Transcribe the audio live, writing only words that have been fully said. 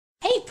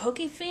Poke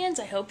fans,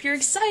 I hope you're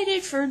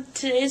excited for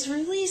today's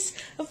release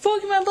of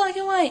Pokemon Black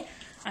and White.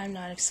 I'm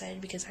not excited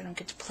because I don't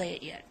get to play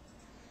it yet.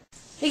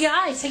 Hey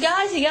guys, hey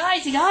guys, hey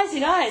guys, hey guys, hey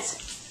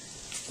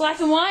guys. Black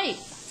and White.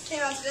 Came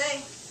out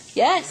today.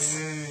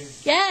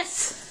 Yes.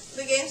 Yes.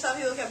 The GameStop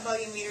people kept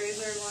bugging me to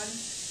reserve one.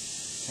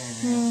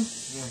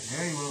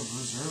 Hey, you want to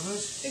reserve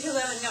this? Because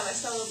I haven't got my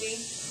Cello B.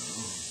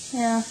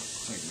 Yeah.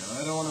 It's like, no,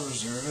 I don't want to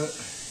reserve it.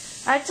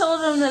 I told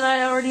them that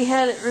I already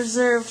had it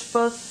reserved,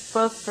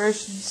 both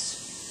versions,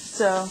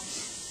 so. At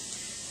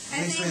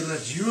least they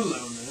left you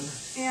alone then.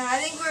 Yeah, I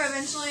think we're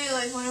eventually,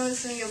 like, when it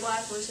was going to get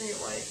black, we're just going to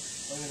get white.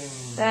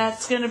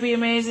 That's going to be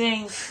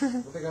amazing. I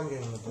think I'm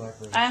getting the black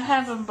version. I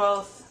have them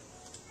both.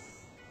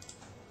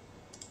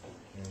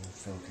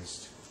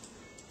 Focused.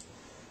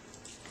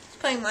 He's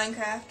playing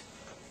Minecraft.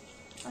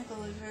 Like a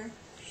loser.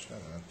 Shut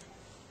up.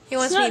 He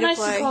wants It's not me to nice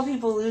play. to call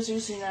people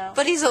losers, you know.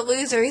 But he's a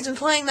loser. He's been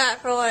playing that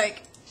for,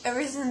 like,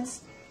 ever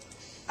since,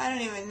 I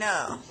don't even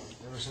know.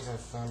 Ever since I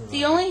found it.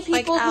 The only people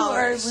Like who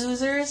are hours.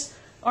 losers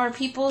are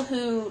people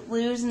who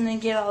lose and then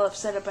get all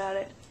upset about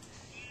it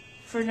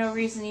for no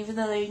reason, even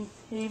though they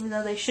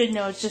should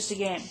know it's just a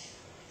game.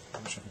 I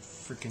wish I could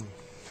freaking.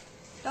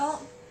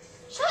 Don't.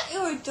 Shut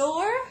your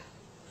door.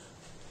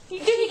 You're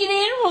gonna get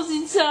animals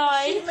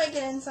inside, You make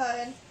it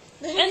inside.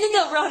 and then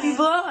they'll rob you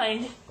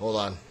blind. Hold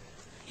on.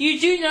 You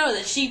do know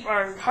that sheep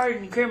are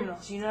hardened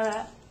criminals. You know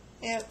that.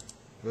 Yep.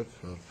 Whoop.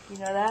 You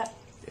know that.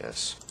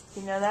 Yes.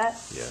 You know that.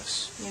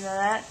 Yes. You know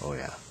that. Oh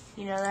yeah.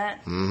 You know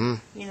that. Mm-hmm.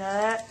 You know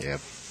that. Yep.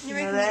 You're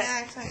You know making me that?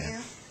 act, aren't you?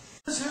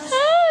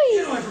 Hi.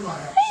 Get away from my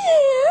house.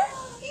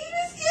 Hey You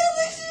just killed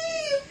the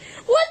sheep!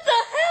 there. What the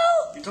hell?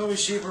 You told me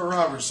sheep were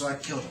robbers, so I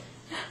killed them.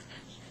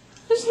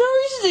 There's no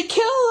reason to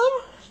kill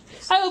them.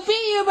 I will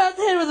beat you about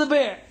the head with a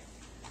bear.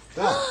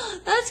 Stop.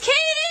 That's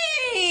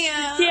Katie!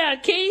 Yeah,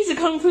 Katie's a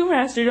kung fu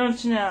master,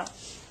 don't you know?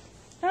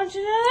 Don't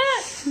you know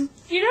that?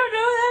 You don't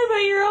know that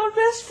about your own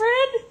best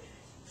friend?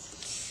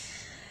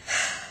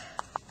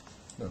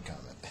 No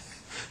comment.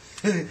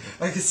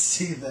 I can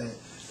see that.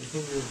 It's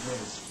in your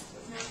face.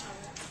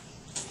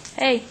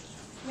 Hey.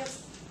 Yep.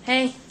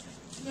 Hey.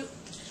 Yep.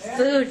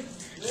 Food.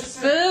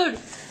 Food.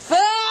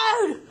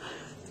 Food.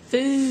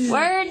 Food.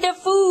 Where the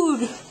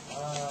food?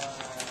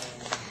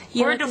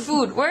 Where the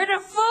food? Where the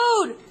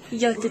food?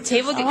 You like the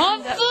table get I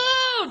want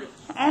food.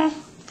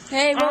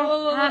 Hey,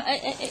 whoa.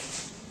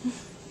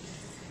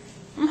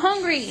 I'm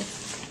hungry.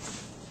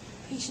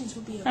 Patience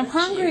will be I'm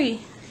hungry.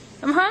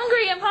 I'm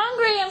hungry. I'm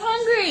hungry. I'm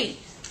hungry.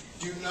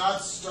 Do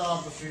not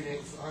stop the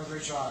feeding hungry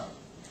child.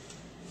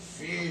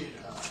 Feed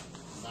her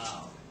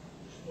now.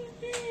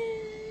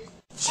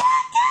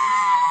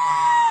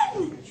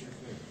 Chicken!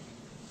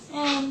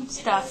 And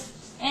stuff.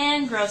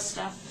 And gross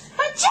stuff.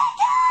 A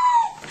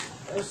chicken!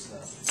 Gross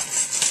stuff.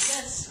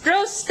 Yes,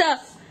 gross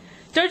stuff.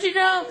 Don't you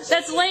know?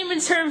 That's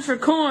layman's term for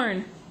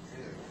corn.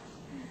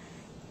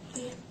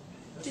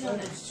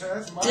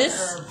 That's my This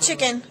herb for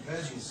chicken.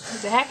 Veggies.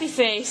 It's a happy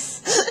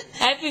face.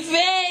 Happy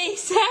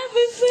face.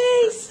 Happy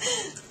face.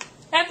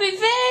 Happy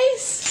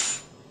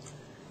face.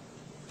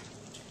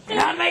 You're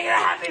not making a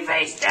happy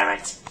face, damn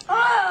it.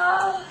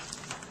 Oh,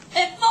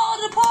 it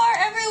falls apart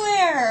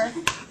everywhere.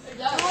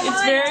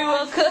 It's very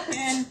well cooked.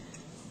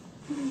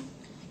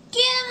 Get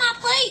in my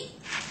plate.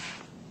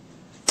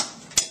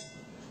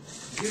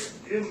 Get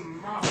in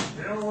my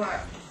belly.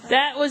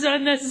 That was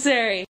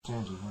unnecessary. Too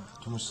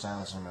much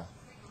stylus in my mouth.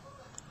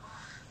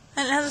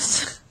 And it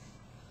has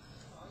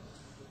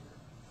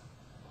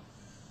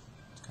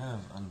It's kind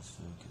of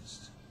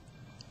unfocused.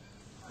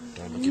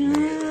 Don't look at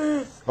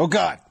me. Oh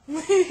God!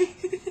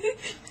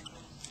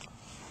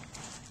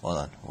 Hold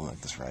on, we'll make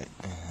this right.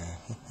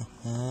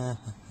 Look,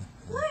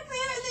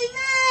 they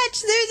match.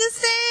 They're the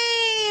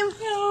same.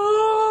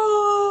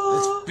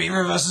 It's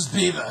Beaver versus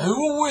Beaver. Who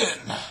will win?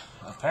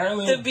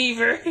 Apparently, The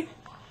beaver.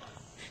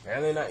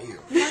 apparently not you.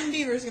 One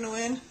beaver's gonna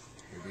win.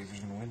 Your beaver's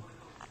gonna win.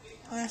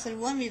 When I said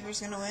one beaver's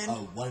gonna win.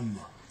 Oh, one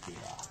beaver.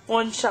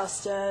 One shall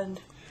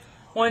stand.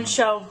 One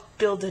shall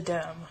build a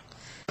dam.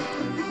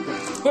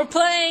 We're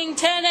playing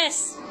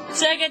tennis.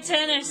 SEGA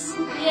tennis.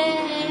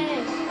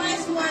 Yay! My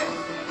sport.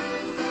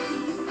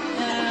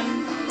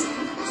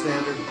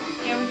 Standard.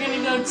 Yeah, we're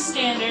gonna go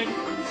standard.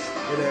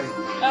 Today.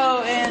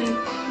 Oh, and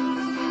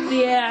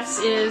the ass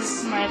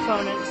is my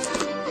opponent.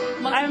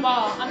 I'm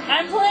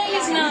playing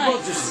as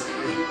knights.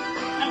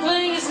 I'm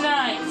playing as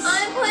knights.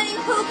 I'm playing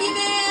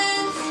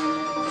Pokemon.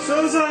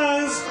 So's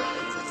us.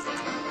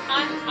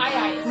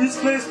 I. This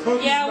plays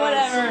Pokemon. Yeah,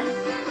 whatever.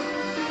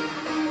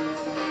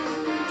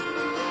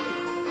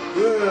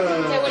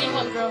 Okay, what do you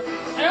want, girl?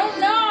 I don't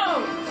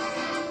know.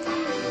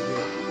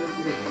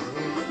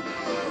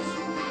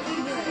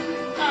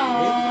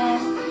 Aww.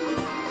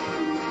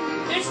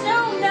 There's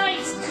no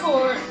nice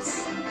courts.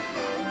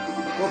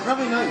 Well,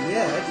 probably not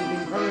yet. You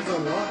can probably have to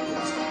unlock it.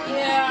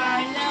 Yeah, I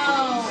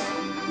know.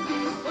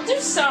 We'll do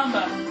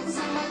Samba.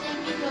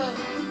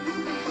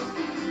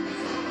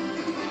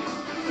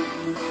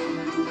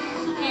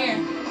 Here.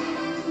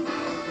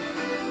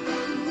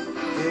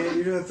 And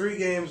you're doing 3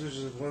 games, which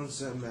is 1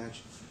 set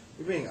match.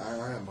 You're being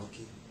IR,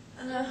 monkey.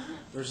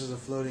 versus a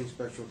floating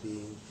spectral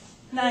being.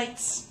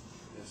 Knights.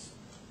 Yes.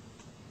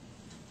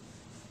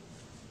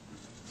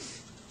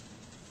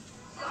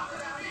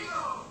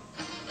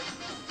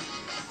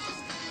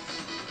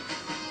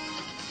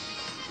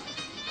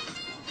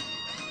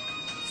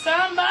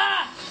 Samba!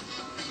 I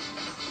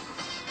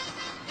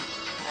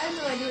have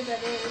no idea what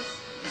that is.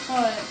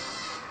 What?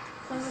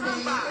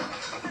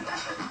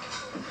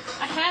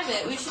 I have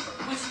it. We should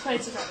play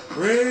it together.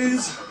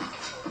 Raise.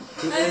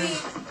 I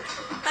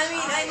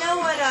mean, I know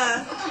what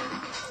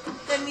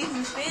that means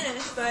in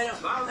Spanish, but I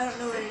don't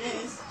know what it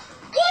is.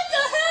 What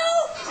the hell?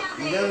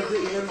 You gotta do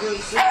it.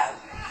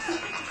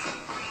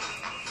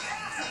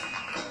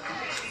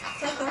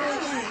 It's like the whole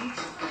thing.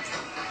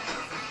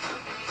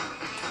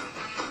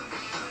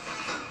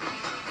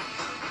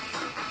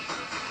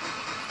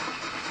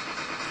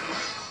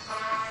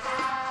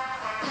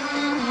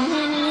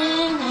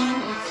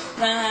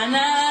 Na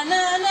na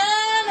na na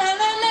na na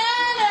na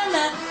na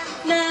na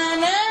na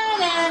na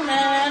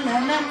na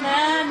na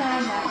na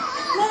na.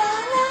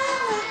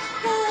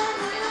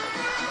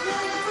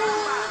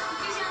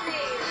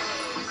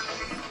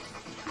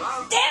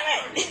 Damn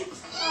it!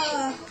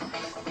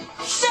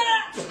 Shut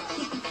up!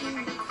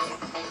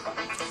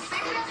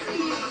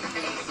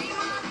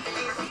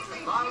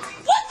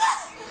 What the?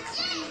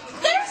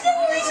 There's no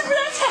reason for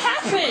that to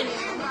happen!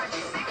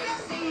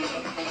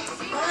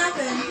 What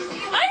happened?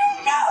 I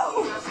don't know!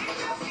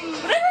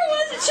 Whatever it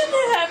was, it shouldn't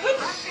have happened.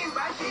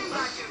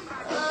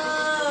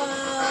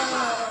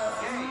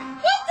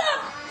 What the?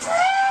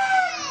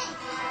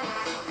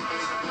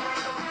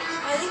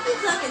 I think we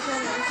suck at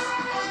tennis.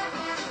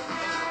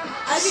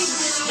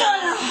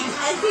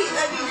 I'd be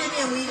Diddy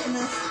and Weed in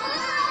this.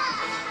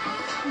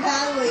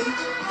 Badly.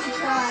 To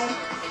try.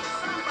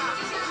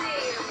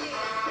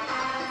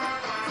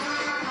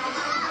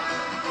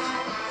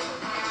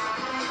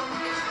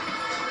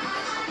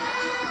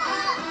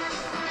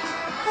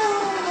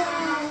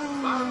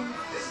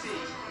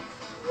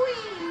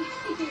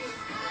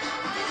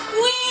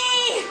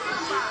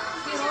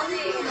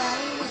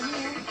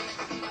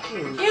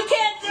 You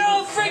can't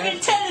throw a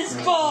friggin' tennis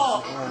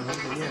ball!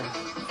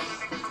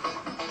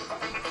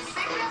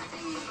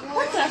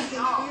 What the?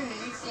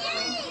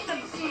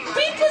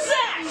 Be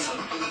possessed!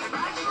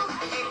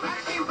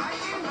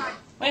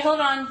 Wait, hold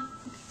on.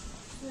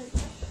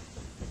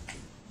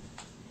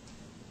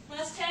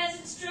 West has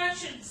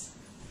instructions.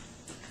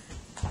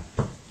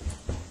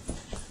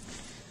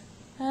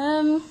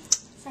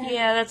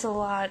 Yeah, that's a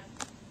lot.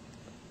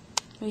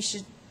 We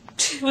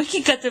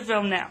can cut the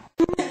film now.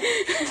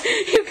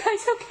 You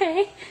guys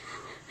okay?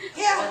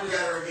 Yeah.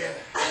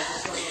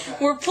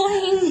 We're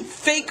playing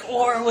fake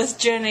war with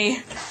Jenny.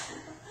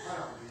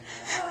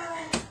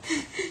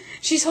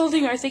 She's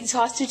holding our things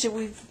hostage and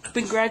we've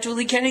been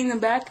gradually getting them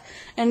back.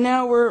 And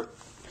now we're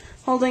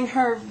holding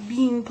her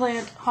bean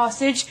plant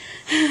hostage.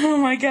 Oh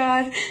my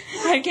god.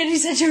 I'm getting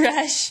such a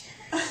rush.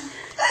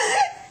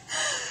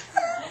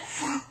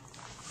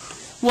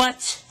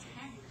 What?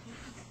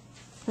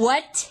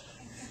 What?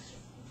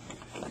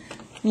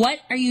 What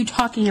are you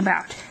talking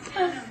about?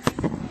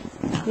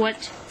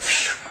 What?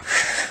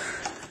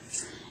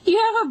 You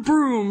have a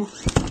broom.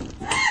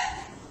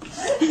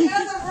 He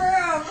has a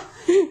broom.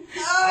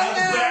 Oh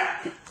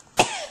no.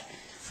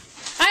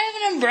 I have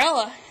an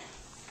umbrella.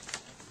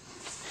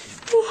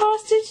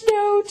 Hostage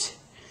note.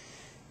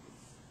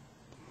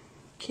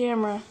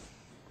 Camera.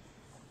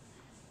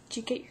 Did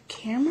you get your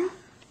camera?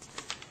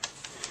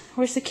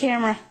 Where's the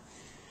camera?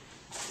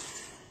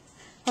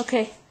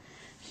 Okay.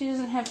 She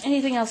doesn't have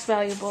anything else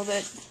valuable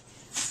that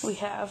we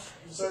have.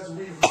 Besides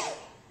weed.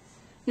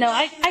 No,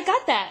 I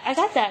got that. I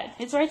got that.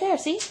 It's right there.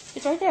 See?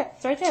 It's right there.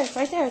 It's right there. It's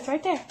right there. It's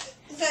right there.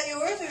 Is that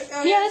yours?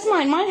 Or, Yeah, that's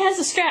mine. Mine has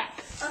a strap.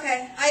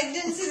 Okay, I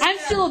didn't see the I'm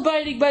strap. still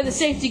abiding by the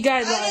safety I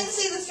didn't guidelines.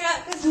 see the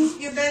strap because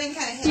your bedding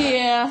kind of hit.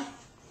 Yeah.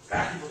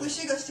 We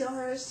should go steal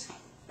hers.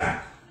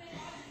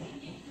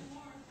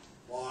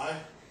 Why?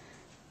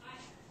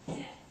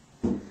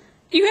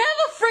 You have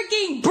a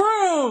freaking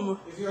broom!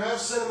 If you have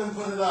cinnamon,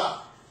 put it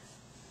up.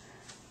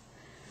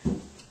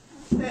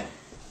 Okay.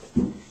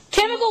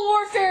 Chemical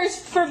warfare is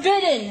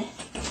forbidden.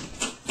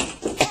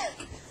 What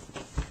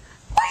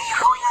are you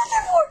going out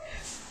there for?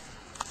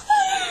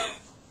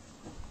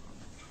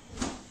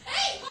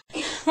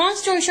 Long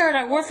story short,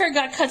 our warfare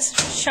got cut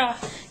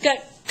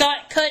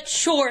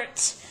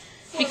short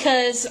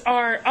because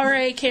our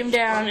RA came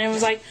down and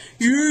was like,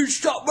 "You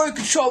stop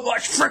making so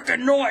much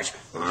freaking noise."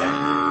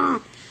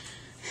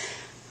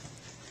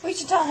 We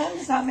should tell him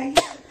to stop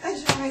making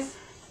noise.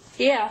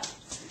 Yeah.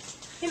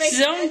 He makes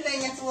His own-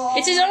 anything at the wall.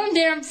 It's his own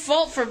damn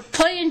fault for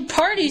playing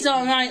parties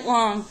all night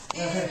long.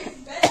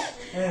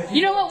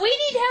 You know what? We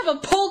need to have a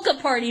polka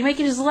party, make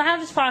it as loud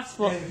as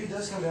possible. Hey, if he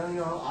does come down,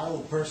 I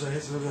will personally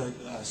hit him and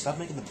be like, stop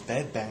making the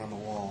bed bang on the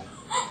wall.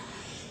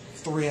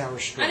 3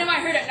 hours straight. I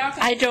heard it.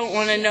 I don't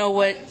want to know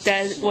what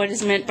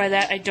is meant by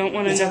that. I don't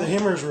want to It's know. either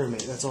him or his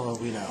roommate. That's all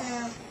we know.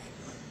 Yeah.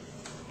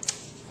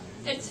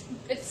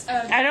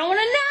 I don't want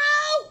to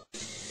know.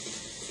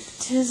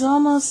 'Tis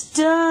almost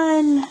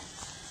done.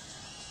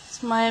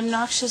 It's my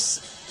obnoxious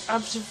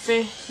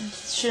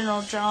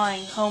observational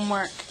drawing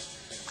homework.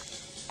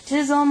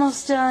 'Tis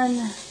almost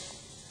done.